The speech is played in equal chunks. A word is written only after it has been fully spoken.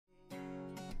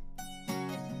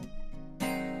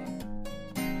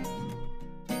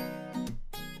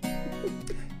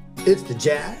It's the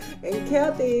Jack and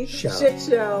Kathy Show. Shit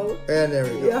Show. And there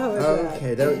we go. Yeah,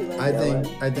 Okay, that,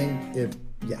 I think if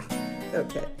yeah.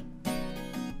 Okay.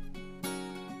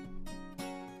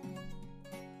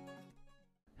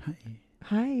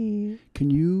 Hi. Can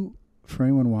you, for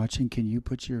anyone watching, can you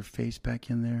put your face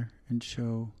back in there and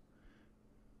show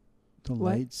the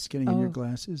lights getting in your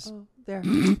glasses? Oh, there.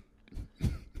 You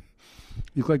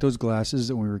look like those glasses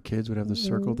that when we were kids would have the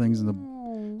circle things and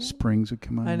the springs would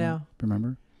come on. I know.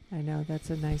 Remember? I know. That's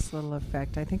a nice little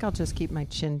effect. I think I'll just keep my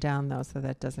chin down, though, so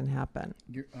that doesn't happen.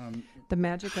 The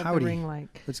magic of the ring light.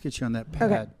 Let's get you on that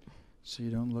pad so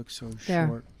you don't look so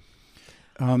short.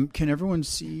 Can everyone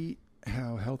see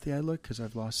how healthy I look because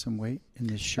I've lost some weight in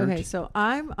this shirt? Okay, so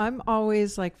I'm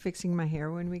always like fixing my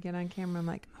hair when we get on camera. I'm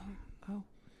like,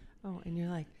 oh, and you're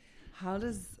like, how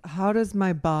does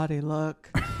my body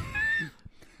look?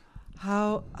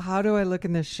 How do I look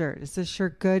in this shirt? Is this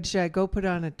shirt good? Should I go put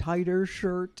on a tighter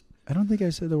shirt? I don't think I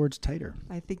said the words tighter.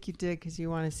 I think you did because you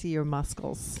want to see your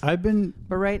muscles.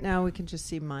 But right now we can just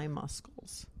see my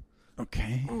muscles.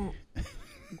 Okay.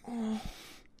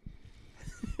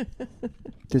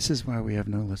 This is why we have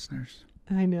no listeners.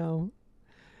 I know.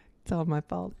 It's all my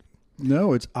fault.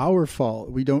 No, it's our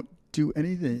fault. We don't do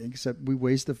anything except we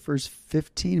waste the first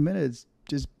 15 minutes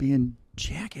just being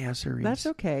jackasseries. That's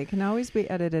okay. It can always be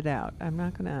edited out. I'm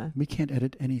not going to... We can't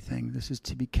edit anything. This is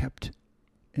to be kept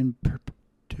in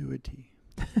perpetuity.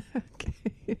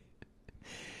 Okay.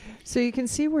 So you can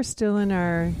see we're still in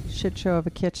our shit show of a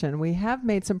kitchen. We have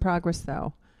made some progress,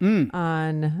 though,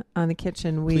 on the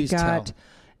kitchen. We got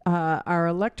our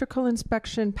electrical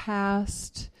inspection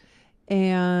passed,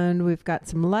 and we've got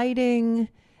some lighting,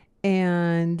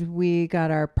 and we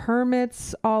got our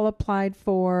permits all applied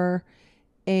for.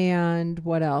 And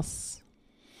what else?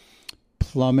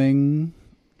 Plumbing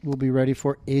will be ready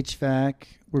for HVAC.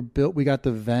 We got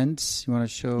the vents. You want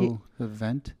to show the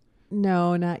vent?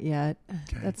 No, not yet.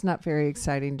 Okay. That's not very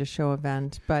exciting to show a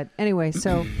vent. But anyway,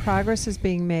 so progress is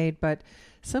being made. But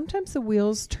sometimes the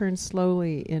wheels turn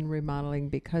slowly in remodeling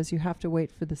because you have to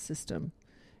wait for the system.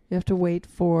 You have to wait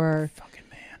for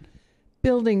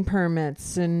building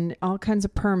permits and all kinds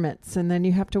of permits, and then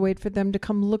you have to wait for them to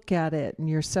come look at it, and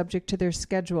you're subject to their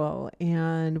schedule,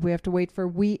 and we have to wait for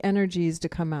We Energies to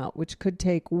come out, which could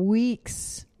take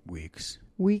weeks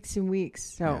and weeks.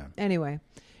 So anyway,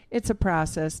 it's a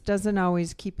process. Doesn't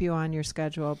always keep you on your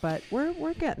schedule, but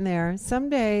we're getting there.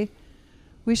 Someday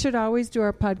we should always do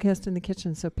our podcast in the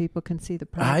kitchen so people can see the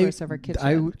progress of our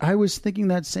kitchen. I was thinking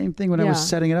that same thing when I was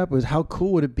setting it up. Was how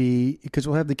cool would it be? Because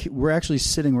we're actually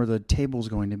sitting where the table's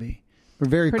going to be. We're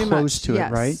very close to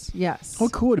it, right? Yes. How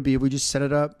cool would it be if we just set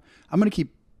it up? I'm going to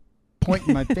keep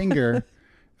pointing my finger.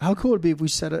 How cool would it be if we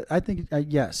set it? I think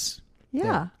yes.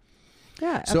 Yeah,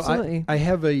 so absolutely. I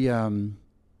have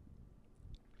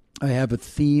a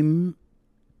theme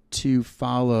to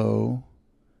follow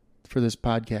for this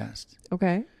podcast.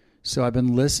 Okay. So I've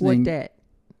been listening. What day?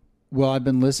 Well, I've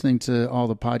been listening to all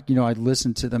the I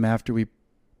listen to them after we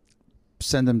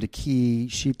send them to Key.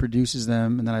 She produces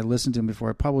them, and then I listen to them before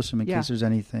I publish them in case there's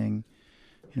anything,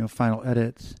 final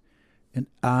edits. And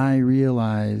I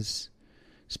realize,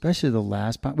 especially the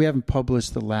last we haven't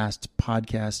published the last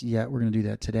podcast yet. We're going to do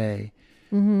that today.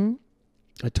 Mm-hmm.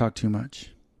 I talk too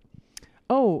much.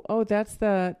 Oh, that's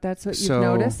what you've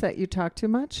noticed, that you talk too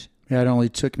much? Yeah, it only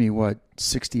took me,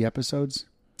 60 episodes?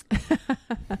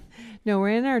 No, we're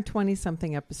in our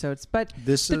 20-something episodes. But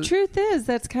the truth is,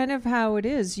 that's kind of how it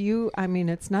is.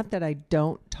 It's not that I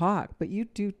don't talk, but you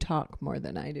do talk more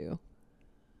than I do.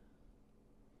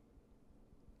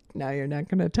 Now you're not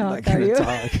going to talk, are you?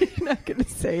 You're not going to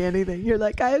say anything. You're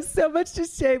like, I have so much to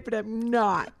say, but I'm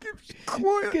not.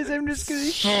 Because I'm just going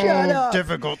to shut up. So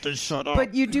difficult to shut up.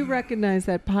 But you do recognize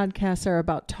that podcasts are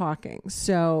about talking.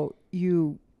 So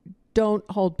you don't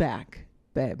hold back,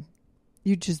 babe.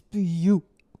 You just be you.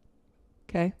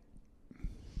 Okay?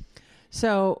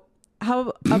 So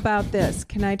how about this?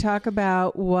 Can I talk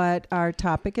about what our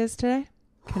topic is today?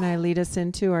 Can I lead us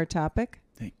into our topic?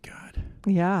 Thank God.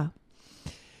 Yeah.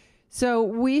 So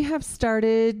we have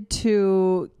started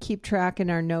to keep track in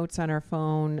our notes on our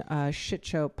phone,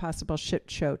 possible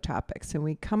shit show topics. And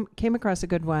we came across a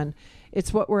good one.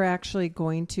 It's what we're actually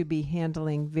going to be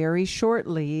handling very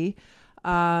shortly.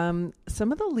 Some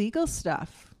of the legal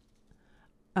stuff.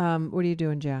 What are you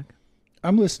doing, Jack?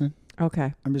 I'm listening.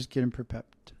 Okay. I'm just getting prepared.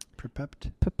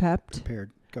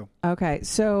 Go. Okay.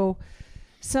 So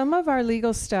some of our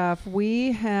legal stuff,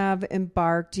 we have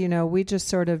embarked, we just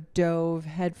sort of dove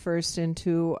headfirst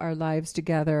into our lives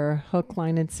together, hook,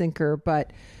 line, and sinker.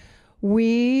 But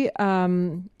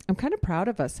I'm kind of proud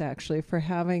of us, actually, for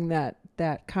having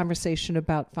that conversation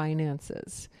about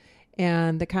finances.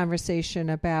 and the conversation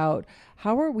about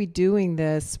how are we doing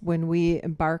this when we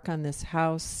embark on this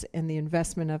house and the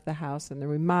investment of the house and the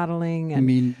remodeling. And I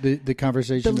mean, the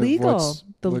conversation the legal,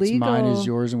 of what's mine is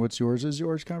yours and what's yours is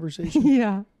yours conversation.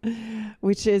 Yeah,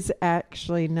 which is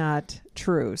actually not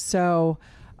true. So,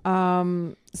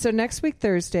 so next week,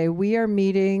 Thursday, we are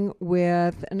meeting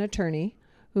with an attorney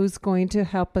who's going to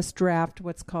help us draft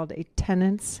what's called a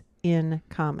tenants in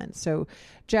common. So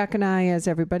Jack and I, as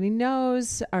everybody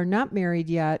knows, are not married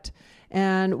yet,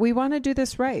 and we want to do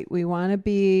this right. We want to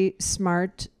be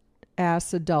smart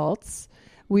ass adults.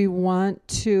 We want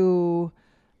to,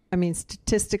 I mean,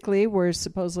 statistically, we're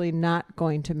supposedly not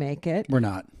going to make it. We're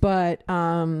not. But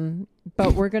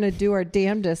we're going to do our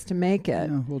damnedest to make it.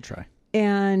 Yeah, we'll try.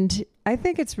 And I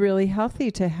think it's really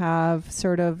healthy to have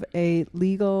sort of a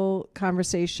legal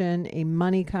conversation, a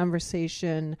money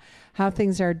conversation, how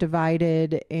things are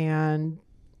divided, and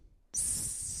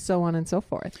so on and so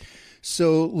forth.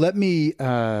 So let me,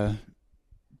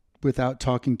 without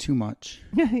talking too much,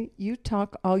 You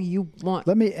talk all you want.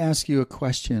 let me ask you a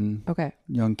question, Okay.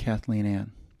 young Kathleen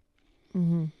Ann.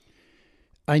 Mm-hmm.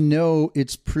 I know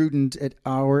it's prudent at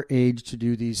our age to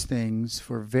do these things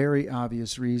for very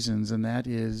obvious reasons, and that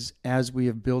is, as we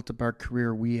have built up our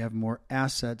career, we have more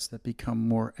assets that become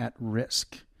more at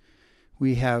risk.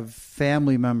 We have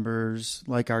family members,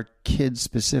 like our kids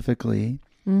specifically.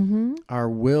 Mm-hmm. Our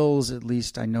wills, at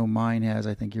least I know mine has,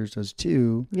 I think yours does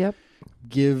too, Yep.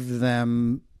 give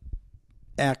them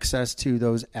access to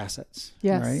those assets.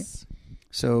 Yes. Right?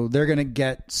 So they're going to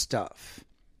get stuff.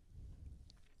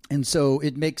 And so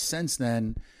it makes sense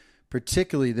then,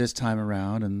 particularly this time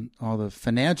around and all the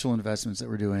financial investments that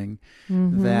we're doing,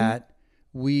 Mm-hmm. that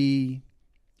we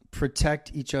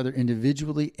protect each other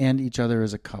individually and each other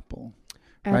as a couple.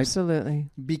 Right? Absolutely.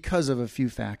 Because of a few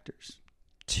factors.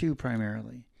 Two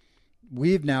primarily.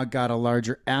 We've now got a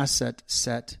larger asset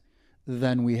set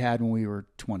than we had when we were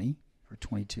 20 or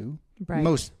 22. Right.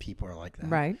 Most people are like that.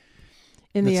 Right.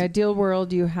 In the That's- ideal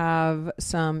world, you have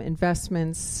some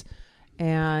investments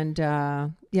and,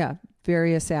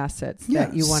 various assets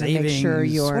that you want to make sure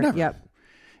savings, you're, whatever. Yep.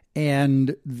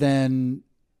 And then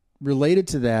related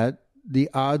to that, the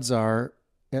odds are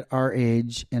at our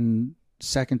age and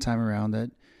second time around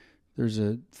that there's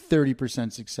a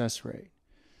 30% success rate.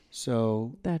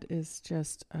 So That is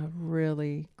just a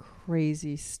really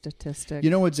crazy statistic. you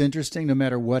know what's interesting? No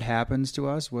matter what happens to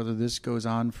us, whether this goes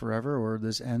on forever or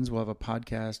this ends, we'll have a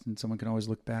podcast and someone can always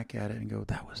look back at it and go,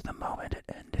 that was the moment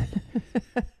it ended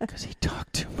because he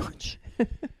talked too much.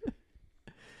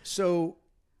 So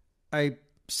I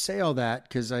say all that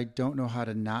because I don't know how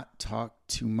to not talk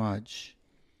too much.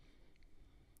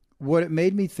 What it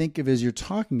made me think of as you're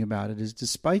talking about it is,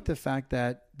 despite the fact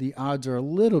that the odds are a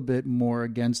little bit more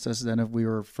against us than if we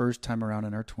were first time around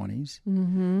in our 20s,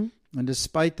 Mm-hmm. and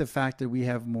despite the fact that we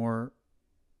have more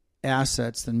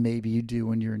assets than maybe you do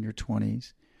when you're in your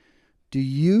 20s, do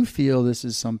you feel this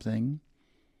is something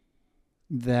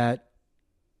that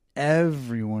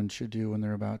everyone should do when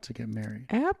they're about to get married?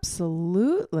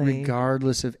 Absolutely.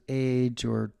 Regardless of age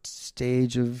or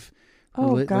stage of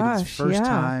Oh, like it's gosh, first yeah.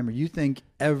 time, or you think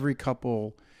every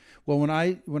couple. Well, when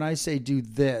I say do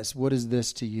this, what is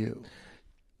this to you?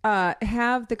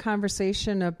 Have the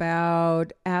conversation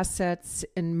about assets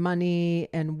and money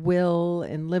and will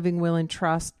and living will and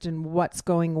trust and what's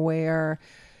going where.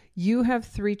 You have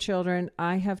 3 children.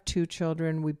 I have 2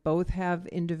 children. We both have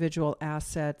individual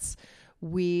assets.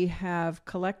 We have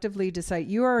collectively decided,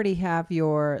 you already have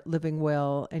your living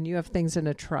will and you have things in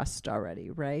a trust already,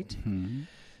 right? Mm-hmm.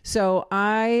 So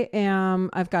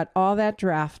I've got all that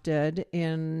drafted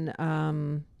in,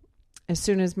 as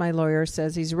soon as my lawyer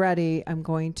says he's ready, I'm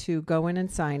going to go in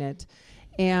and sign it.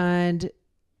 And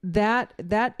that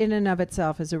in and of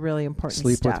itself is a really important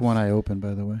Sleep step. with one eye open,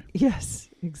 by the way. Yes,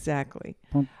 exactly.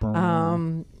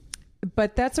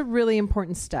 But that's a really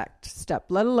important step,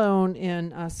 let alone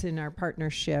in us, in our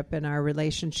partnership and our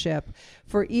relationship.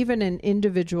 For even an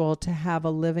individual to have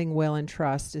a living will and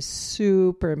trust is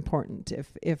super important.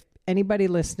 If anybody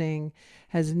listening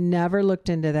has never looked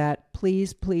into that,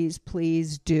 please, please,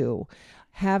 please do.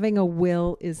 Having a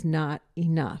will is not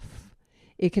enough.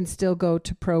 It can still go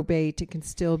to probate. It can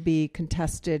still be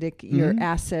contested. Your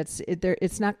assets,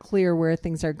 it's not clear where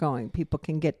things are going. People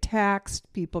can get taxed.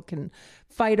 People can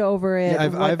fight over it. Yeah,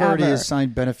 I've already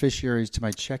assigned beneficiaries to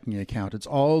my checking account. It's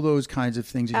all those kinds of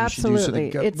things that Absolutely.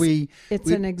 you should do.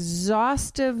 It's an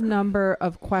exhaustive number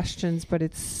of questions, but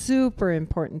it's super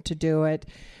important to do it.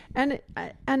 And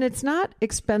it's not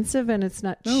expensive and it's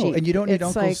not cheap. No, and you don't need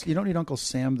you you don't need Uncle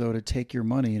Sam though to take your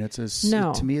money. And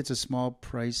to me, it's a small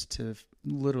price to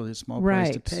literally a small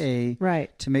price to pay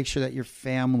Right. to make sure that your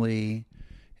family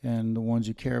and the ones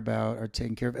you care about are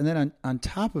taken care of. And then on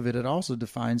top of it, it also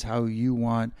defines how you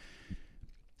want,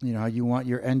 how you want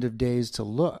your end of days to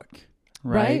look.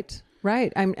 Right.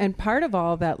 And part of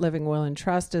all that living will and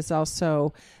trust is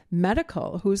also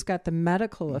medical. Who's got the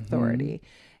medical authority?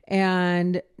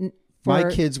 And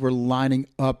my kids were lining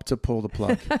up to pull the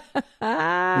plug. We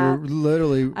were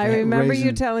literally. I remember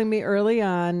you telling me early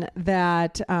on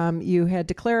that you had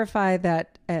to clarify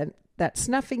that that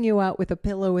snuffing you out with a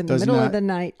pillow in the middle of the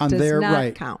night does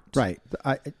not count. Right.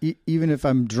 Even if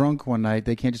I'm drunk one night,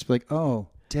 they can't just be like, "Oh,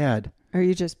 Dad," or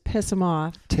you just piss them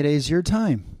off. Today's your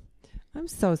time. I'm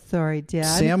so sorry, Dad.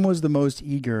 Sam was the most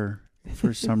eager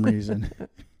for some reason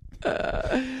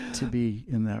to be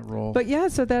in that role. But yeah,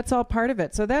 so that's all part of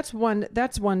it. So that's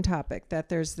one topic, that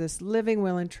there's this living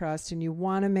will and trust, and you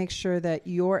want to make sure that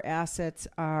your assets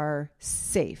are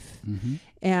safe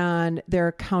and they're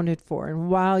accounted for. And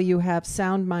while you have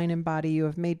sound mind and body, you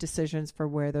have made decisions for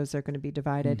where those are going to be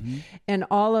divided. And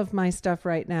all of my stuff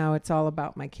right now, it's all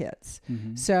about my kids.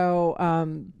 So,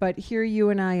 but here you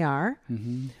and I are.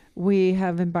 We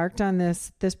have embarked on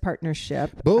this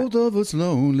partnership. Both of us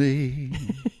lonely.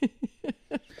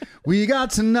 We got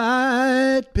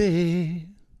tonight, babe.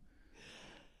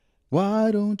 Why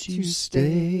don't you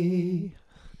stay?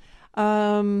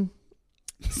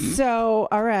 So,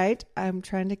 all right. I'm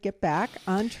trying to get back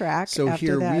on track. So after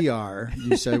here that. we are,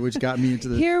 you said, which got me into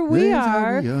the... Here we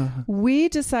are. We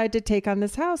decided to take on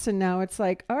this house, and now it's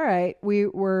like, all right, we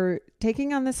were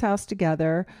taking on this house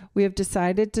together. We have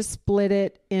decided to split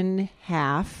it in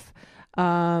half,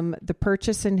 the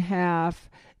purchase in half,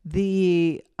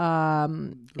 the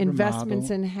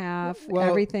investments in half,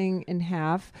 everything in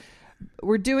half.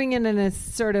 We're doing it in a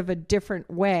sort of a different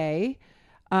way.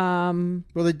 Well,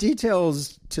 the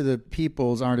details to the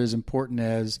peoples aren't as important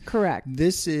as... Correct.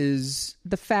 This is...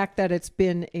 the fact that it's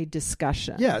been a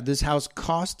discussion. Yeah, this house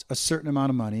cost a certain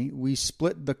amount of money. We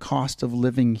split the cost of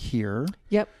living here.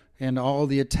 Yep. And all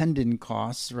the attendant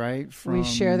costs, right? We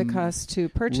share the cost to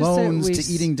purchase loans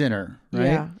to eating dinner,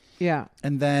 right? Yeah.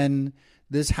 And then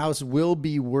this house will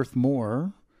be worth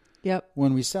more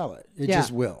when we sell it. It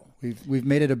just will. We've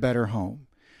made it a better home.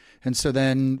 And so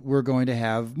then we're going to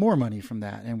have more money from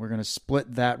that, and we're going to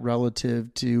split that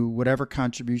relative to whatever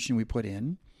contribution we put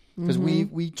in, because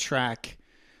we track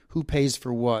who pays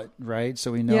for what, right?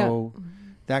 So we know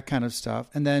that kind of stuff.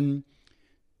 And then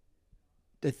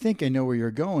I think I know where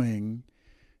you're going.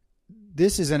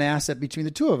 This is an asset between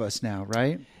the two of us now,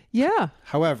 right? Yeah.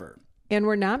 However. And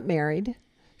we're not married.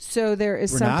 So there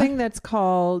is something that's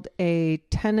called a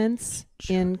tenants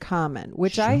in common,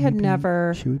 which I had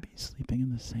never... Should we be sleeping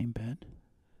in the same bed?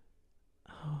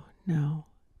 Oh, no.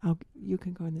 You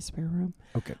can go in the spare room.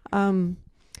 Okay.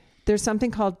 There's something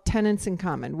called tenants in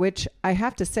common, which I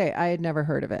have to say, I had never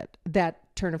heard of it, that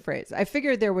turn of phrase. I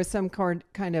figured there was some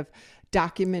kind of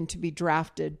document to be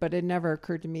drafted, but it never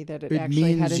occurred to me that it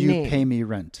actually had a name. It means you pay me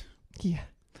rent. Yeah.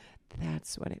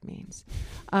 That's what it means.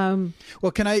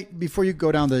 Well, can I, before you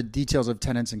go down the details of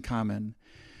tenants in common,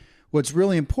 what's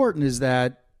really important is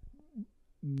that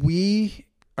we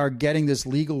are getting this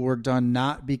legal work done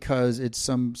not because it's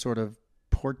some sort of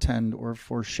portend or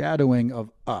foreshadowing of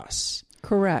us.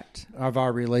 Correct. Of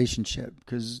our relationship.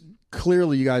 Because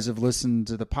clearly you guys have listened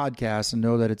to the podcast and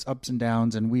know that it's ups and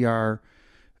downs, and we are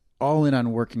all in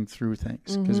on working through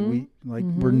things because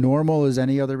we're normal as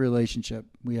any other relationship.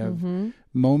 We have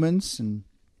moments, and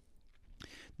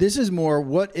this is more,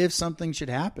 what if something should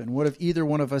happen? What if either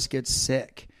one of us gets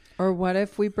sick? Or what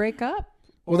if we break up?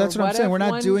 Well, that's what I'm saying. We're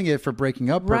not doing it for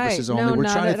breaking up purposes only. No, we're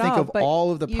trying to think of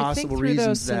all of the possible you think through reasons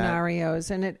those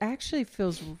scenarios, and it actually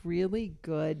feels really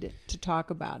good to talk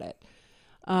about it.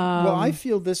 Well, I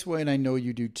feel this way, and I know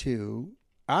you do too.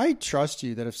 I trust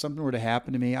you that if something were to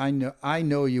happen to me, I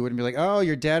know you wouldn't be like, oh,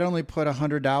 your dad only put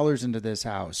 $100 into this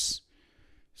house.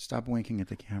 Stop winking at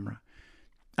the camera.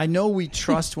 I know we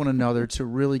trust one another to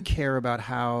really care about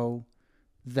how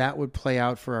that would play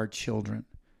out for our children.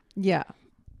 Yeah.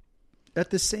 At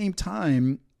the same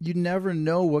time, you never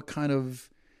know what kind of...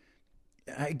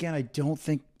 Again, I don't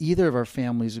think either of our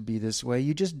families would be this way.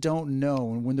 You just don't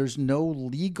know. And when there's no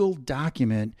legal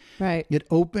document, right, it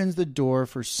opens the door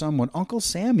for someone, Uncle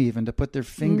Sam even, to put their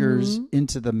fingers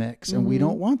into the mix. And we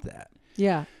don't want that.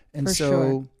 Yeah, and so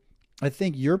sure. I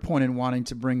think your point in wanting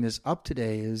to bring this up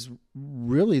today is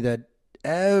really that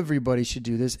everybody should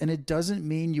do this. And it doesn't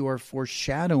mean you are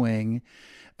foreshadowing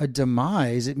a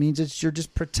demise. It means you're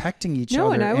just protecting each other.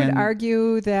 No, and I would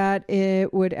argue that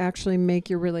it would actually make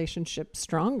your relationship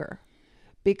stronger,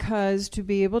 because to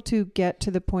be able to get to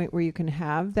the point where you can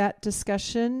have that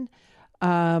discussion,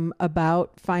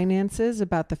 about finances,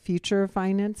 about the future of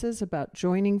finances, about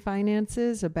joining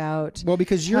finances, about Well,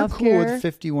 because you're cool healthcare. with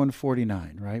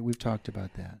 5149, right? We've talked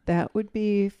about that. That would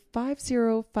be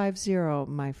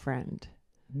 5050, my friend.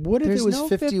 What if There's it was no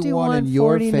 51 in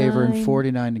your favor and 49.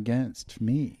 49 against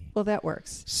me? Well, that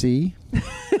works. See?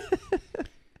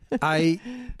 I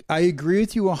agree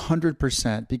with you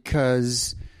 100%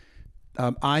 because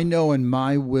I know in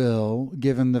my will,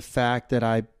 given the fact that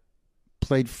I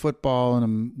played football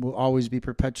and will always be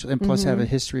perpetual, and plus have a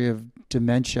history of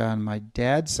dementia on my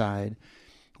dad's side,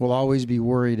 will always be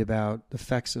worried about the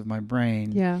effects of my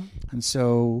brain. Yeah. And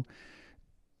so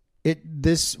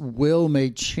this will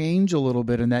may change a little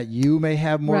bit in that you may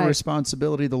have more Right.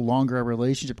 responsibility the longer our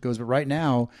relationship goes. But right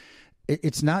now,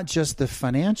 it's not just the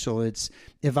financial. It's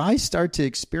if I start to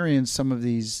experience some of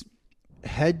these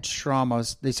head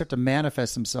traumas, they start to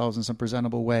manifest themselves in some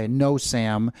presentable way. No,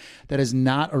 Sam, that is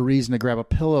not a reason to grab a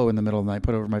pillow in the middle of the night,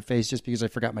 put it over my face just because I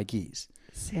forgot my keys.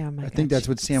 Sam, I think that's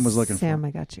what Sam was looking for. Sam,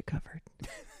 I got you covered.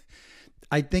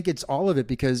 I think it's all of it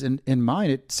because in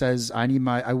mine it says I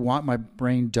want my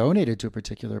brain donated to a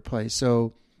particular place.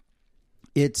 So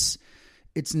it's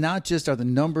not just are the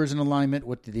numbers in alignment,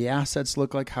 what do the assets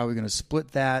look like, how are we going to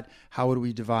split that, how would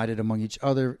we divide it among each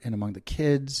other and among the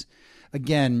kids.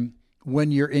 Again,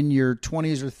 when you're in your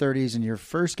 20s or 30s and you're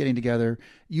first getting together,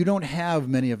 you don't have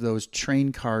many of those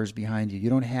train cars behind you. You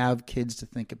don't have kids to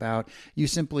think about. You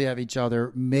simply have each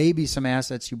other, maybe some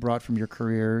assets you brought from your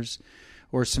careers,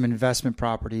 or some investment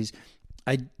properties.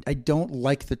 I don't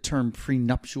like the term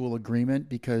prenuptial agreement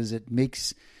because it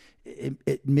makes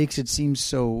it seem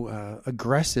so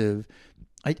aggressive.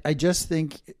 I just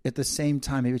think at the same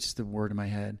time, maybe it's just a word in my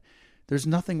head, there's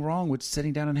nothing wrong with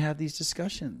sitting down and have these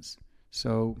discussions.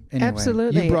 So anyway,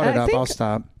 Absolutely. you brought it I up. think- I'll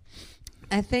stop.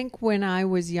 I think when I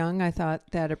was young, I thought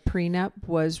that a prenup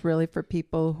was really for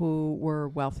people who were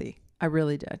wealthy. I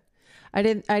really did. I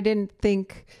didn't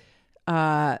think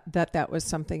that was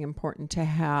something important to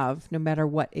have, no matter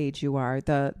what age you are.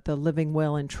 The living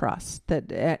will and trust.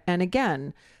 And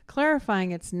again,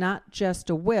 clarifying, it's not just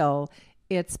a will;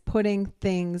 it's putting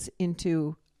things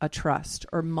into a trust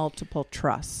or multiple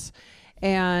trusts,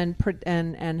 and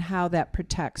how that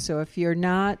protects. So if you're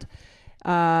not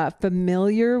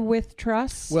familiar with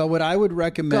trusts, Well, what I would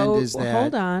recommend is that.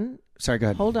 hold on. Sorry, go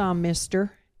ahead. Hold on,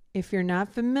 mister. If you're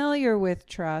not familiar with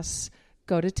trusts,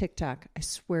 go to TikTok. I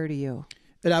swear to you.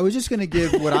 And I was just going to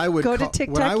give what I would Go to call,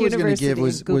 TikTok what I was going to give University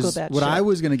was, and Google was that what shit. I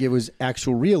was going to give was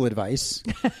actual real advice.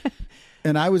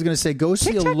 And I was going to say, go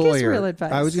see TikTok a is lawyer. real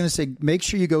advice. I was going to say, make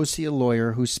sure you go see a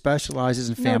lawyer who specializes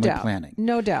in family no doubt. planning.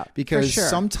 No doubt. Because for sure.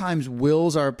 sometimes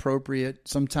wills are appropriate,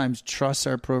 sometimes trusts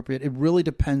are appropriate. It really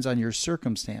depends on your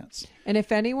circumstance. And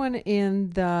if anyone in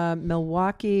the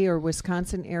Milwaukee or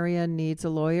Wisconsin area needs a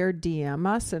lawyer, DM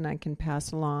us and I can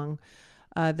pass along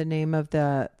the name of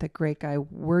the great guy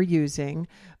we're using.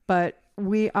 But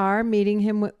we are meeting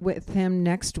him with him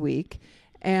next week.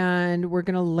 And we're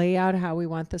going to lay out how we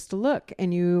want this to look.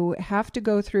 And you have to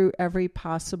go through every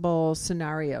possible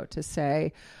scenario to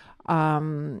say,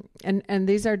 and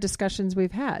these are discussions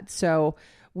we've had. So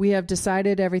we have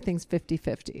decided everything's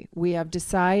 50-50. We have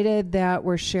decided that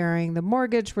we're sharing the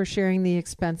mortgage, we're sharing the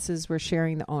expenses, we're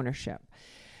sharing the ownership.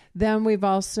 Then we've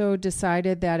also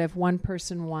decided that if one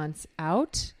person wants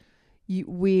out,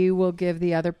 we will give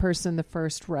the other person the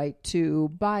first right to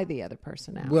buy the other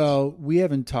person out. Well, we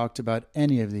haven't talked about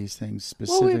any of these things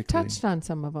specifically. Well, we've touched on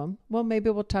some of them. Well, maybe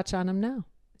we'll touch on them now.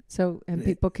 So, and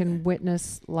people can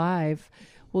witness live.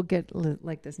 We'll get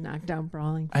like this knockdown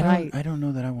brawling fight. I don't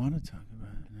know that I want to talk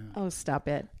about it. No. Oh, stop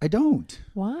it. I don't.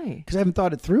 Why? Because I haven't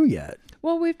thought it through yet.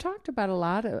 Well, we've talked about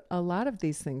a lot of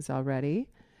these things already.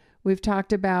 We've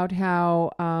talked about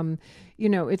how,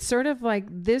 it's sort of like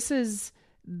this is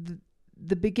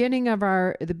the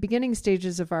beginning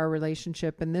stages of our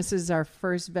relationship, and this is our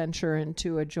first venture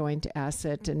into a joint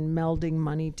asset and melding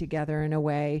money together in a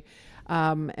way.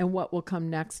 And what will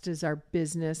come next is our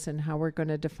business and how we're going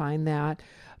to define that.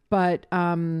 But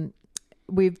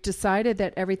we've decided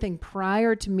that everything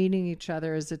prior to meeting each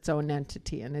other is its own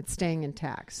entity and it's staying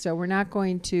intact. So we're not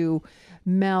going to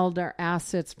meld our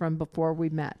assets from before we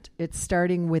met. It's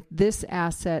starting with this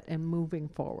asset and moving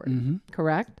forward. Mm-hmm.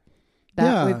 Correct?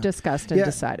 That we've discussed and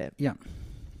decided. Yeah.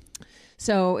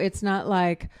 So it's not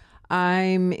like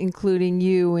I'm including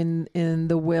you in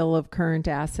the will of current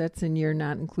assets and you're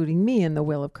not including me in the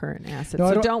will of current assets.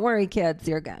 No, so don't worry, kids.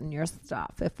 You're getting your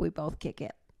stuff if we both kick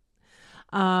it.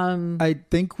 I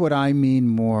think what I mean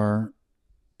more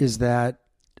is that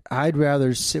I'd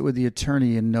rather sit with the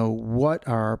attorney and know what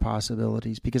are our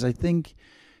possibilities, because I think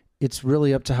it's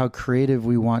really up to how creative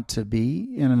we want to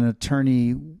be, and an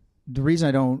attorney the reason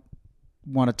I don't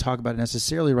want to talk about it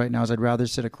necessarily right now is I'd rather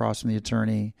sit across from the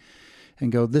attorney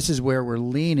and go, this is where we're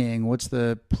leaning. What's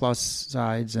the plus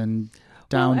sides and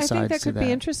downsides I think that could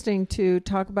be interesting to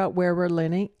talk about where we're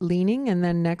leaning. And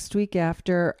then next week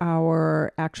after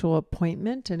our actual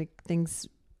appointment and things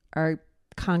are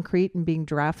concrete and being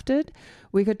drafted,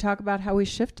 we could talk about how we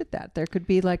shifted that. There could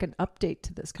be like an update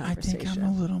to this conversation. I think I'm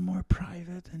a little more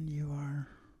private than you are.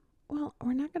 Well,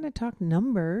 we're not going to talk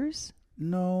numbers.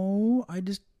 No, I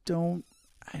just don't.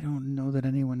 I don't know that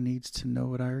anyone needs to know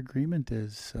what our agreement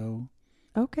is. So,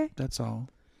 okay, that's all.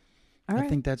 All right. I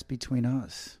think that's between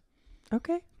us.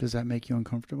 Okay. Does that make you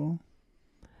uncomfortable?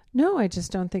 No, I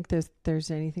just don't think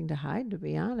there's anything to hide, to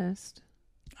be honest.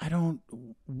 I don't.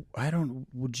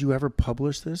 Would you ever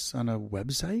publish this on a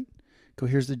website? Go,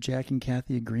 here's the Jack and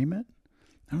Kathy agreement.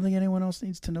 I don't think anyone else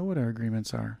needs to know what our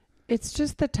agreements are. It's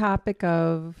just the topic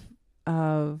of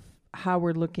how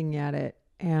we're looking at it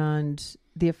and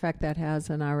the effect that has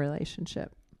on our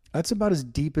relationship. That's about as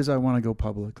deep as I want to go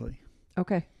publicly.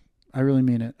 Okay. I really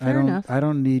mean it. Fair enough. I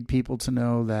don't need people to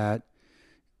know that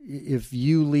if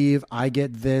you leave, I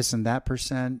get this and that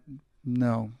percent.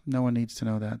 No one needs to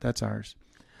know that. That's ours.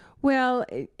 Well,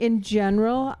 in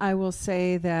general, I will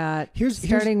say that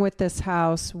starting with this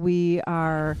house, we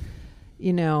are,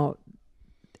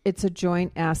 it's a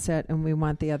joint asset and we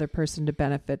want the other person to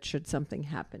benefit should something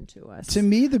happen to us. To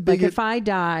me, the biggest... Like if I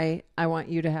die, I want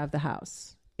you to have the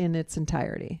house in its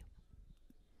entirety.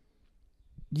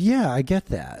 Yeah, I get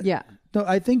that. Yeah. No,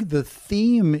 I think the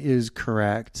theme is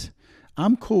correct.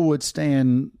 I'm cool with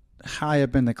staying high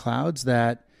up in the clouds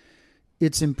that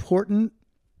it's important,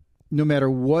 no matter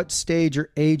what stage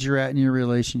or age you're at in your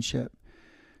relationship,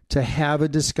 to have a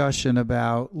discussion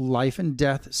about life and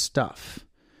death stuff.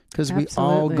 Because we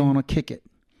all going to kick it.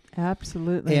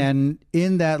 Absolutely. And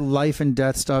in that life and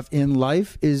death stuff, in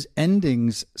life is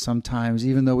endings sometimes,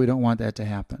 even though we don't want that to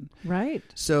happen. Right.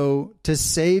 So to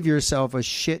save yourself a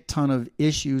shit ton of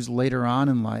issues later on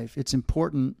in life, it's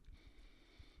important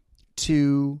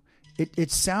to,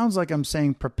 it sounds like I'm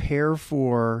saying prepare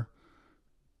for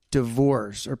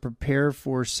divorce or prepare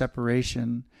for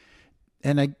separation.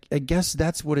 And I guess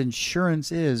that's what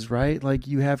insurance is, right? Like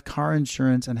you have car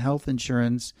insurance and health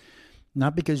insurance,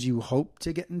 not because you hope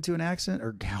to get into an accident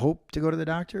or hope to go to the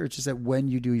doctor. It's just that when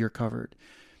you do, you're covered.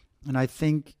 And I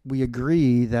think we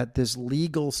agree that this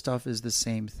legal stuff is the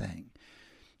same thing.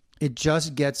 It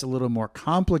just gets a little more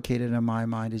complicated in my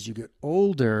mind as you get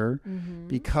older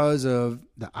because of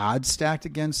the odds stacked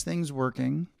against things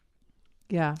working.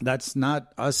 Yeah. That's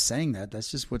not us saying that.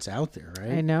 That's just what's out there,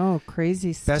 right? I know.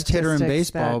 Crazy Best hitter in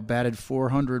baseball batted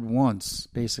 400 once,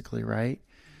 basically, right?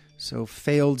 So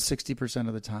failed 60%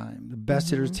 of the time. The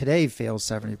best hitters today fail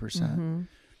 70%.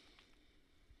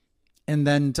 And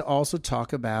then to also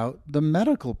talk about the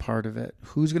medical part of it.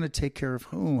 Who's going to take care of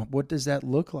whom? What does that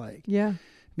look like? Yeah.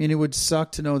 I mean, it would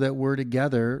suck to know that we're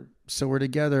together. So we're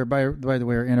together, by the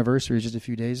way, our anniversary is just a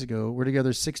few days ago. We're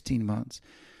together 16 months.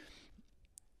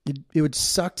 It would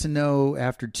suck to know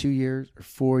after 2 years or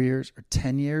 4 years or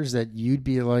 10 years that you'd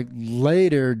be like,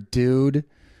 later, dude,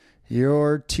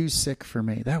 you're too sick for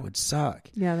me. That would suck.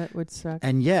 Yeah, that would suck.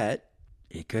 And yet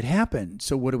it could happen.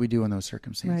 So what do we do in those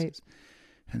circumstances? Right.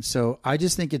 And so I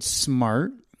just think it's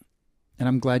smart, and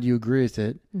I'm glad you agree with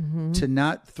it, to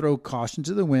not throw caution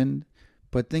to the wind,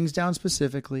 put things down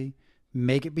specifically,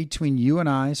 make it between you and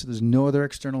I so there's no other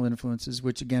external influences,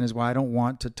 which again is why I don't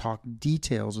want to talk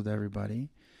details with everybody.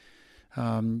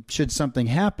 Should something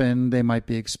happen, they might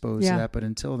be exposed to that. But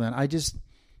until then, I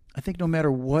think no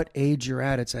matter what age you're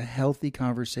at, it's a healthy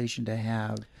conversation to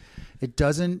have. It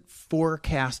doesn't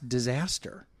forecast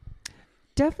disaster.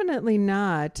 Definitely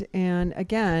not. And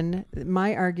again,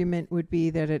 my argument would be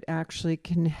that it actually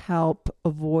can help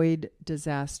avoid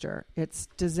disaster. It's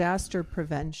disaster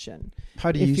prevention.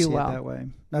 How do you see it that way?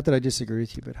 Not that I disagree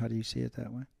with you, but how do you see it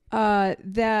that way?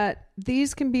 That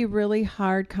these can be really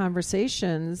hard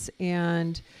conversations,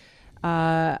 and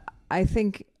I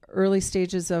think early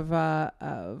stages of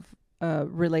a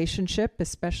relationship,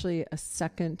 especially a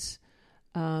second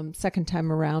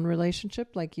time around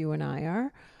relationship like you and I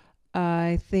are,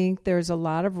 I think there's a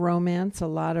lot of romance, a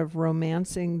lot of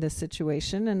romancing the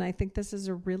situation, and I think this is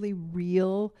a really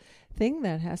real thing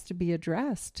that has to be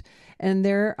addressed. And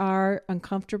there are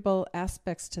uncomfortable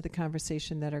aspects to the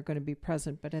conversation that are going to be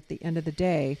present, but at the end of the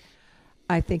day,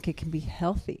 I think it can be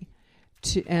healthy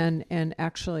and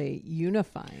actually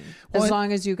unifying, as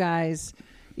long as you guys,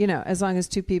 as long as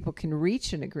two people can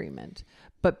reach an agreement.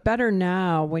 But better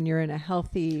now when you're in a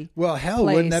healthy place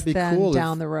wouldn't that be than cool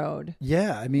down the road.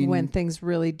 Yeah, I mean, when things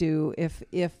really do, if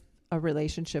a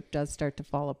relationship does start to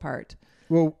fall apart.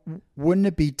 Well, wouldn't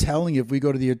it be telling if we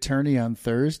go to the attorney on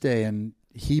Thursday and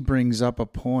he brings up a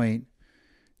point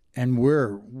and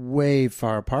we're way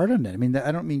far apart on it? I mean,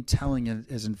 I don't mean telling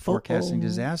as in forecasting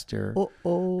disaster.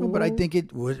 No, but I think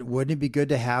wouldn't it be good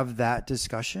to have that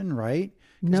discussion, right?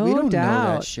 No we don't doubt.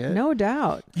 know that shit. No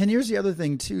doubt. And here's the other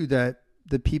thing too that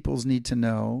the peoples need to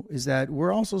know is that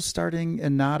we're also starting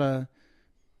Anata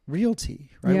Realty,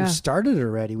 right? Yeah. We started it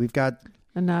already. We've got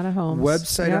Anata Homes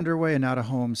website underway, Anata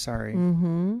Homes. Sorry.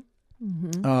 Mm-hmm.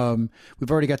 Mm-hmm.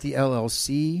 We've already got the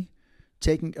LLC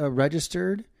taken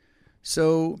registered.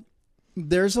 So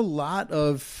there's a lot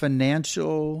of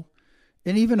financial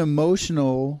and even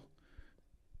emotional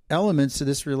elements to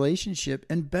this relationship,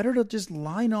 and better to just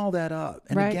line all that up.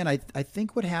 And Right. again, I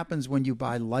think what happens when you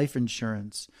buy life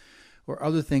insurance or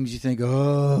other things, you think,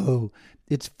 oh,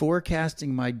 it's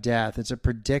forecasting my death. It's a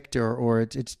predictor, or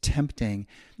it's tempting.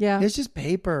 Yeah. It's just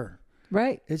paper.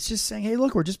 Right. It's just saying, hey,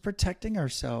 look, we're just protecting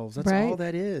ourselves. That's Right. all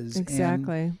that is.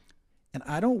 Exactly. And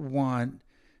I don't want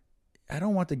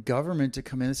the government to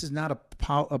come in. This is not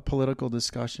a political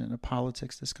discussion, a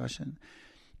politics discussion.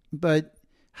 But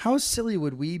how silly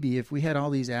would we be if we had all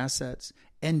these assets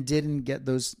and didn't get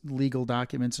those legal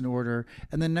documents in order?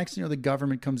 And then next thing you know, the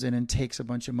government comes in and takes a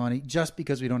bunch of money just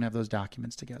because we don't have those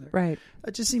documents together. Right.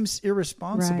 That just seems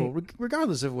irresponsible, Right.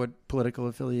 regardless of what political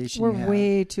affiliation We're you have.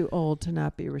 way too old to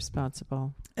not be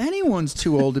responsible. Anyone's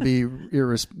too old to be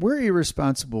we're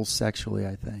irresponsible sexually,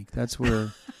 I think. That's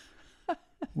where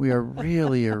we are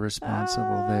really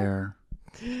irresponsible there.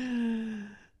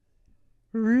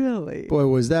 Really? Boy,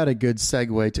 was that a good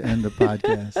segue to end the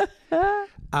podcast.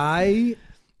 I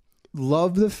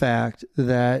love the fact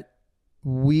that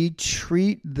we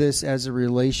treat this as a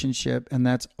relationship, and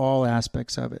that's all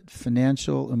aspects of it: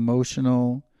 financial,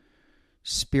 emotional,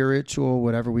 spiritual,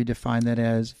 whatever we define that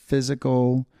as,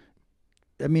 physical.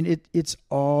 I mean, it's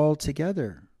all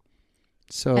together.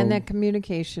 So, And that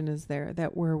communication is there,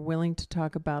 that we're willing to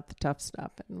talk about the tough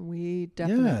stuff. And we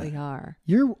definitely are.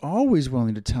 you're always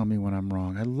willing to tell me when I'm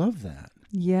wrong. I love that.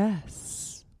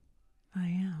 Yes, I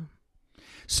am.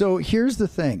 So here's the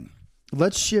thing.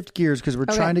 Let's shift gears because we're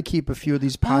Okay. trying to keep a few of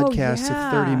these podcasts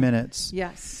yeah. to 30 minutes.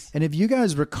 Yes. And if you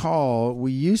guys recall,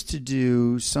 we used to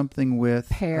do something with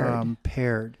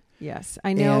Paired. Yes.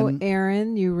 I know, And-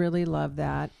 Aaron, you really love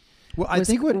that. Well, I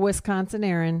think what Wisconsin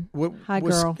Aaron. What, Hi,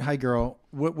 girl. Hi, girl.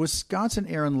 What Wisconsin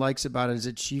Erin likes about it is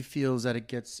that she feels that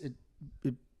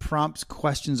it prompts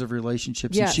questions of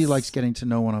relationships, Yes. and she likes getting to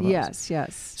know one of us.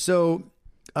 Yes. So,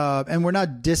 and we're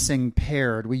not dissing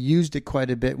Paired. We used it quite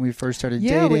a bit when we first started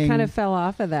Yeah, dating. we kind of fell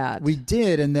off of that. We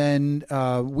did, and then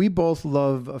we both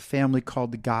love a family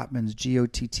called the Gottmans,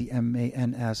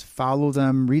 Gottmans. Follow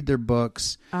them, read their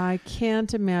books. I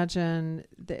can't imagine.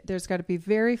 There's got to be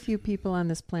very few people on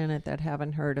this planet that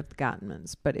haven't heard of the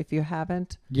Gottmans. But if you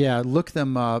haven't, Yeah, look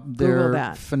them up. Google They're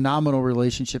that. phenomenal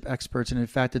relationship experts. And in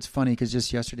fact, it's funny because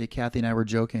just yesterday, Kathy and I were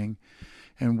joking,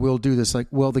 and we'll do this like,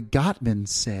 well, the Gottmans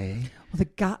say. well, the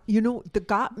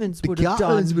Gottmans The would have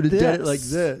done Gottmans would have done it this. like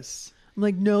this. I'm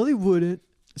like, no, they wouldn't.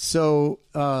 So,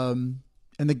 and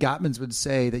the Gottmans would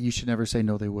say that you should never say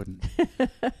no, they wouldn't.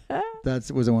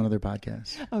 That was on one of their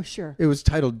podcasts. Oh, sure. It was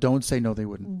titled "Don't Say No, They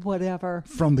Wouldn't" Whatever.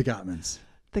 from the Gottmans.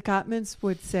 The Gottmans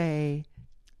would say,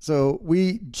 So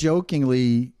we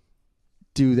jokingly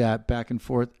do that back and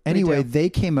forth. Anyway, do. they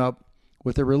came up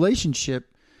with a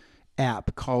relationship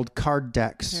app called Card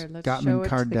Decks. here, let's Gottman show it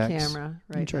Card to the Decks. camera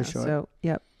Let me right try now. to show it. So,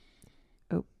 yep,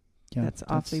 Yeah, that's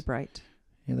awfully bright.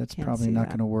 Yeah, that's Can't probably see not that.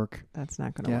 going to work. That's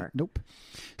not going to Yeah, work. nope.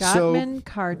 Gottman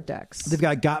Card Decks. They've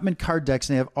got Gottman Card Decks,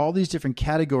 and they have all these different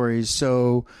categories.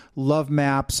 So love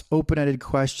maps, open-ended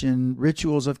question,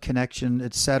 rituals of connection,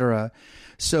 etc.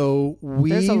 So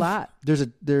There's a lot.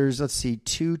 There's let's see,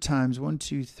 2 times 1,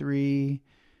 2, 3,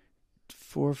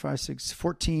 4, 5, 6,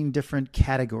 14 different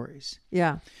categories.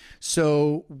 Yeah.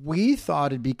 So we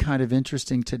thought it'd be kind of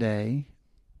interesting today.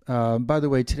 By the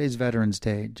way, today's Veterans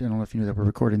Day. I don't know if you knew that we're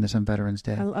recording this on Veterans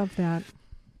Day. I love that.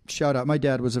 Shout out. My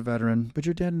dad was a veteran. But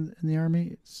your dad in the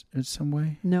Army in some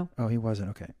way? No. Oh, he wasn't.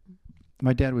 Okay.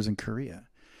 My dad was in Korea.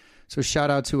 So shout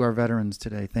out to our veterans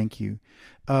today. Thank you.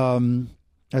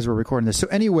 As we're recording this. So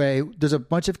anyway, there's a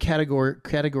bunch of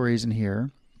categories in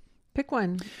here. Pick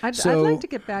one. I'd So- like to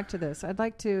get back to this. I'd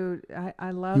like to.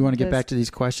 I love. You want to get this. back to these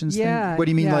questions? Yeah, Thing? What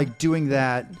do you mean yeah. like doing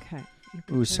that? Okay. You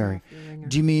can Ooh, turn sorry. off your ringer.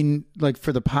 Do you mean like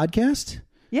for the podcast?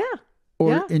 Yeah.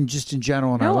 Or Yeah. in just in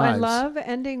general in our No, lives? I love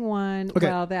ending one. Okay.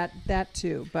 Well, that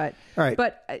too. But All right.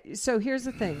 so here's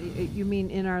the thing. You mean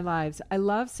in our lives? I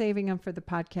love saving them for the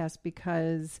podcast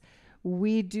because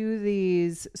we do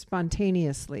these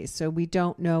spontaneously, so we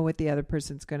don't know what the other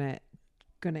person's going to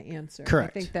going to answer. Correct.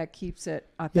 I think that keeps it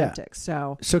authentic.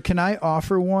 So can I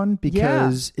offer one?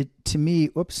 Because to me,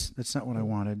 oops, that's not what I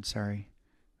wanted. Sorry.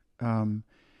 One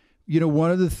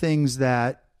of the things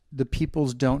that the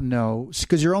peoples don't know,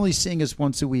 because you're only seeing us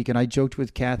once a week, and I half joked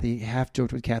with Kathy,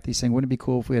 saying, wouldn't it be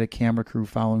cool if we had a camera crew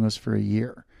following us for a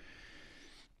year?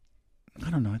 I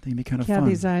don't know. I think it'd be kind of fun.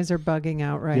 Kathy's eyes are bugging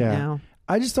out right now.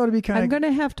 I just thought it'd be kind of... I'm going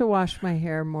to have to wash my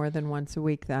hair more than once a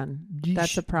week then.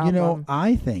 That's a problem.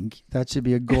 I think that should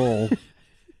be a goal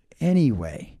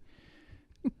anyway.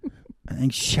 I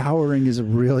think showering is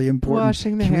really important.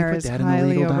 Washing the hair is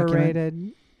highly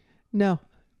overrated. No.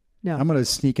 I'm going to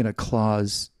sneak in a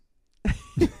clause.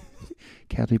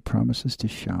 Kathy promises to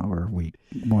shower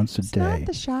once a day. It's not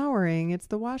the showering. It's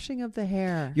the washing of the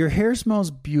hair. Your hair smells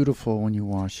beautiful when you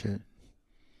wash it.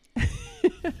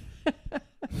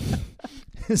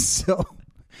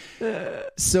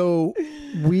 So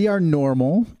we are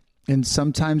normal, and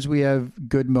sometimes we have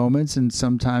good moments, and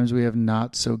sometimes we have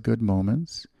not so good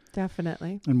moments.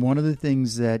 Definitely. And one of the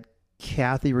things that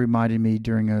Kathy reminded me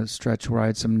during a stretch where I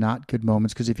had some not good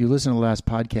moments, because if you listen to the last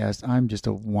podcast, I'm just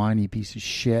a whiny piece of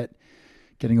shit,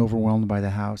 getting overwhelmed by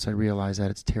the house. I realize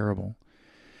that it's terrible.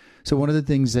 So one of the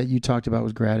things that you talked about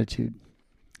was gratitude.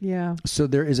 Yeah. So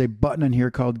there is a button on here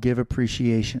called Give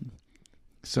Appreciation.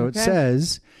 So it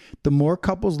says, the more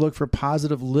couples look for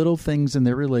positive little things in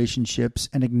their relationships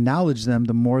and acknowledge them,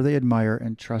 the more they admire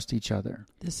and trust each other.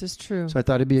 This is true. So I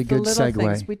thought it'd be a good segue.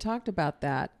 Things. We talked about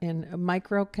that in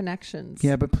micro connections.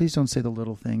 Yeah, but please don't say the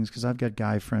little things, because I've got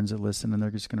guy friends that listen and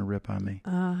they're just going to rip on me.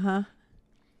 Uh-huh.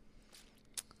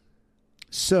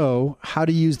 So, how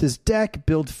to use this deck: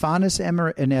 build fondness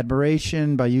and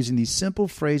admiration by using these simple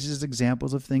phrases as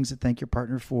examples of things to thank your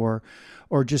partner for,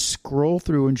 or just scroll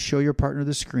through and show your partner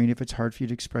the screen if it's hard for you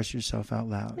to express yourself out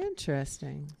loud.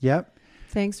 Interesting. Yep.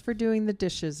 Thanks for doing the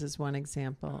dishes is one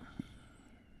example.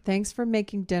 Thanks for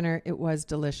making dinner. It was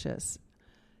delicious.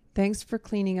 Thanks for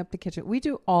cleaning up the kitchen. We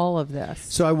do all of this.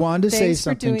 So I wanted to say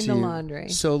something to you. Thanks for doing the laundry.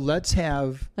 So let's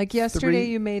have... Like yesterday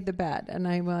you made the bed, and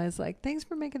I was like, thanks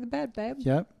for making the bed, babe.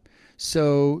 Yep.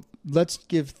 So let's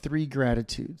give 3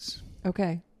 gratitudes.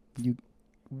 Okay. You,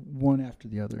 one after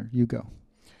the other. You go.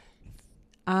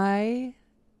 I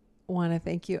want to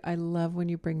thank you. I love when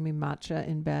you bring me matcha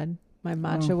in bed. My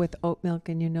matcha with oat milk,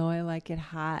 and I like it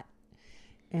hot.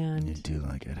 And you do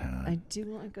like it hot. I do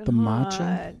like it the hot.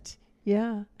 Matcha?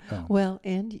 Yeah. Oh.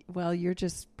 Well, you're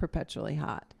just perpetually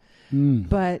hot. Mm.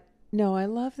 But no, I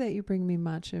love that you bring me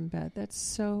matcha in bed. That's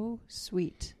so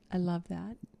sweet. I love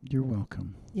that. You're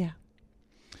welcome. Yeah.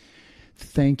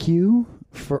 Thank you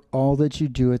for all that you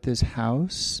do at this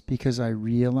house, because I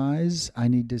realize I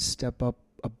need to step up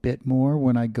a bit more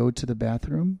when I go to the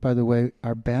bathroom. By the way,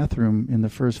 our bathroom in the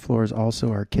first floor is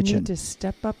also our kitchen. You need to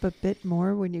step up a bit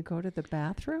more when you go to the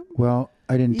bathroom? Well,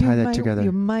 I didn't tie that together.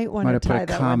 You might want to tie that one together. Might have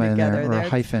put a comma in there, or a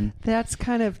hyphen. That's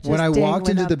kind of just when I walked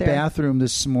into the there. bathroom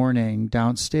this morning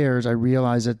downstairs, I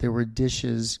realized that there were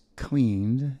dishes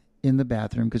cleaned in the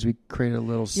bathroom, because we created a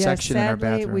little section in our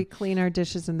bathroom. Sadly, we clean our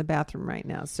dishes in the bathroom right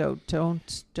now, so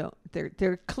don't.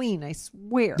 They're clean, I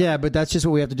swear. Yeah, but that's just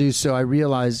what we have to do. So I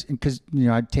realized, because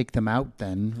I'd take them out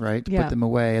then, right, to put them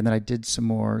away, and then I did some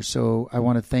more. So I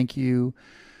want to thank you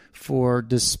for,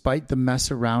 despite the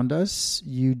mess around us,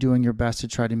 you doing your best to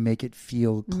try to make it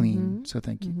feel clean. Mm-hmm. So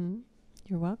thank you. Mm-hmm.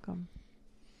 You're welcome.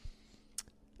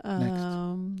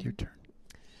 Next, your turn.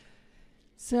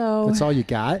 So that's all you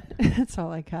got? That's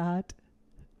all I got.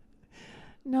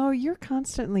 No, you're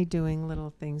constantly doing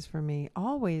little things for me.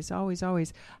 Always, always,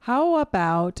 always. How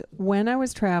about when I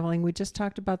was traveling? We just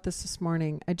talked about this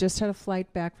morning. I just had a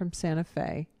flight back from Santa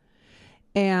Fe,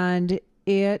 and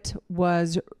it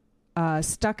was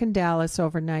stuck in Dallas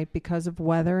overnight because of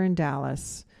weather in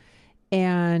Dallas.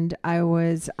 And I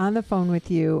was on the phone with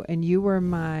you, and you were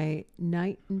my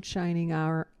knight in shining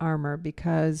armor,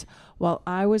 because while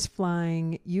I was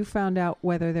flying, you found out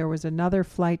whether there was another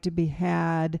flight to be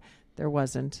had. There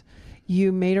wasn't.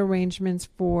 You made arrangements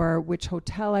for which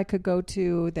hotel I could go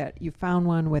to, that you found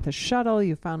one with a shuttle.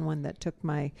 You found one that took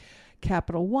my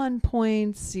Capital One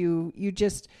points. You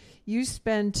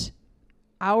spent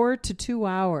hour to 2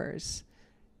 hours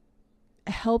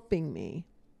helping me.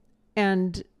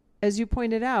 And as you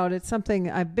pointed out, it's something,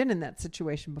 I've been in that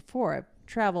situation before. I've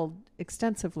traveled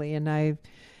extensively, and I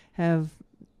have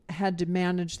had to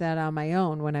manage that on my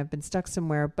own when I've been stuck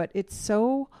somewhere. But it's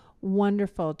so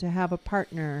wonderful to have a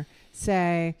partner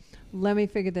say, let me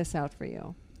figure this out for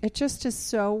you. It just is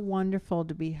so wonderful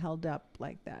to be held up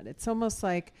like that. It's almost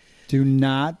like... Do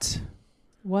not...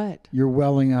 What? You're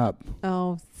welling up.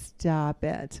 Oh, stop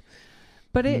it.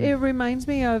 But it reminds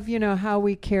me of, how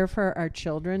we care for our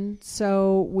children.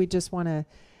 So we just want to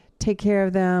take care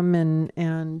of them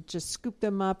and just scoop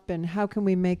them up, and how can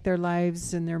we make their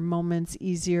lives and their moments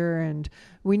easier, and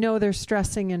we know they're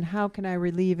stressing, and how can I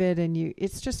relieve it, and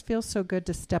it just feels so good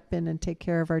to step in and take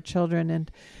care of our children, and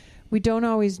we don't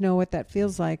always know what that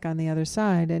feels like on the other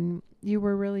side, and you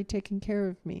were really taking care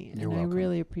of me. You're and welcome. I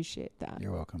really appreciate that.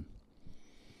 You're welcome.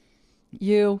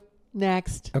 You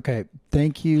next. Okay,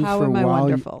 thank you. How for am I while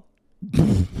wonderful?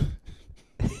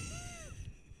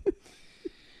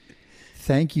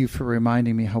 Thank you for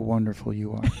reminding me how wonderful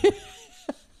you are.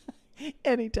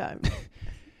 Anytime.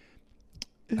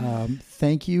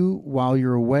 Thank you while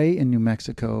you're away in New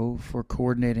Mexico for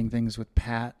coordinating things with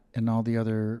Pat and all the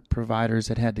other providers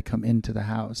that had to come into the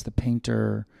house, the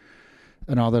painter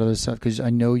and all that other stuff, because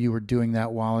I know you were doing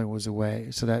that while I was away.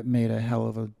 So that made a hell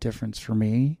of a difference for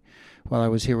me while I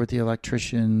was here with the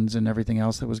electricians and everything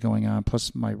else that was going on,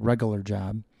 plus my regular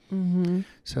job. Mm-hmm.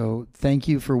 So thank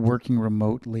you for working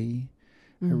remotely.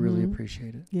 Mm-hmm. I really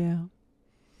appreciate it. Yeah.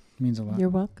 It means a lot. You're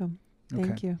welcome.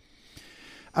 Thank Okay. you.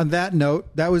 On that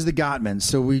note, that was the Gottman.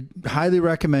 So we highly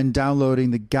recommend downloading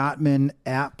the Gottman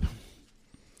app.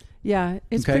 Yeah,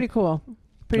 it's Okay. pretty cool.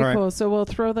 Pretty All right. cool. So we'll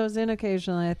throw those in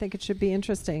occasionally. I think it should be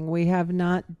interesting. We have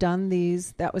not done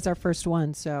these. That was our first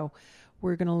one. So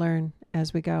we're going to learn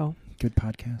as we go. Good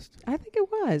podcast. I think it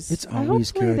was. It's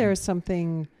always Hopefully good. there's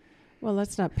something. Well,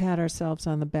 let's not pat ourselves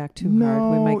on the back too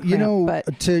hard. We might cramp,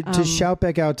 but to shout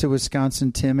back out to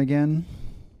Wisconsin Tim again,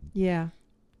 yeah.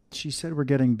 she said we're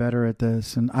getting better at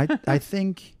this. And I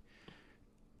think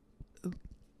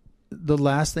the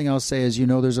last thing I'll say is,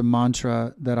 there's a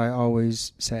mantra that I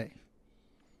always say.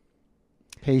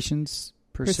 Patience,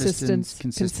 persistence,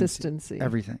 consistency.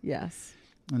 Everything. Yes.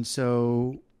 And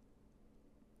so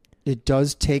it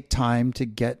does take time to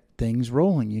get things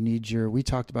rolling. You need we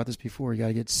talked about this before, you got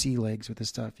to get sea legs with this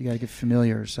stuff. You got to get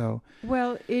familiar. So,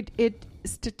 well, it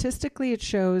statistically, it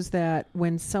shows that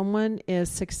when someone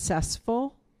is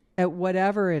successful at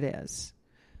whatever it is,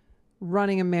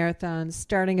 running a marathon,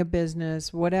 starting a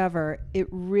business, whatever, it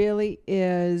really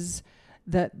is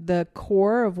that the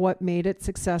core of what made it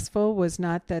successful was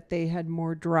not that they had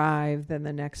more drive than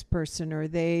the next person, or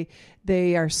they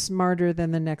are smarter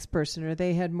than the next person, or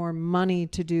they had more money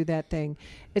to do that thing.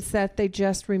 It's that they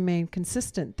just remained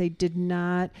consistent. They did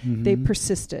not, they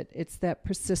persisted. It's that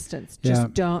persistence.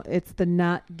 It's the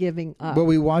not giving up. But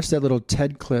we watched that little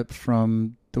TED clip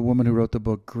from the woman who wrote the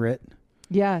book Grit.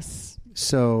 Yes.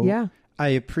 So yeah. I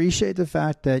appreciate the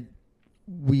fact that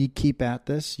we keep at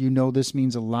this. This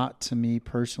means a lot to me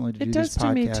personally to do this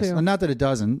podcast. It does to me too. And not that it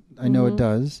doesn't. I know it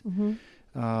does.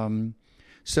 Mm-hmm.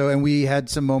 And we had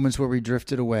some moments where we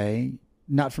drifted away,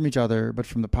 not from each other, but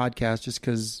from the podcast, just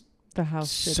because the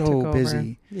house shit so took over.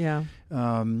 busy. Yeah.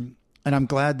 And I'm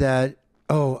glad that,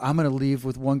 I'm going to leave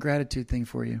with one gratitude thing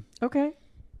for you. Okay.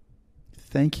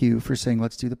 Thank you for saying,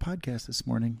 let's do the podcast this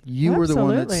morning. You were the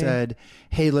one that said,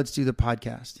 hey, let's do the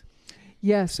podcast.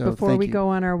 Yes, So before thank we you. go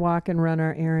on our walk and run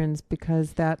our errands,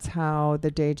 because that's how the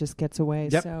day just gets away.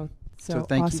 Yep. So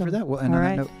thank awesome. you for that. We'll end All on right.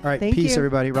 that note. All right. Thank Peace, you.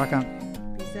 everybody. Rock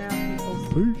on. Peace out,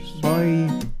 people. Peace.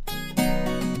 Bye.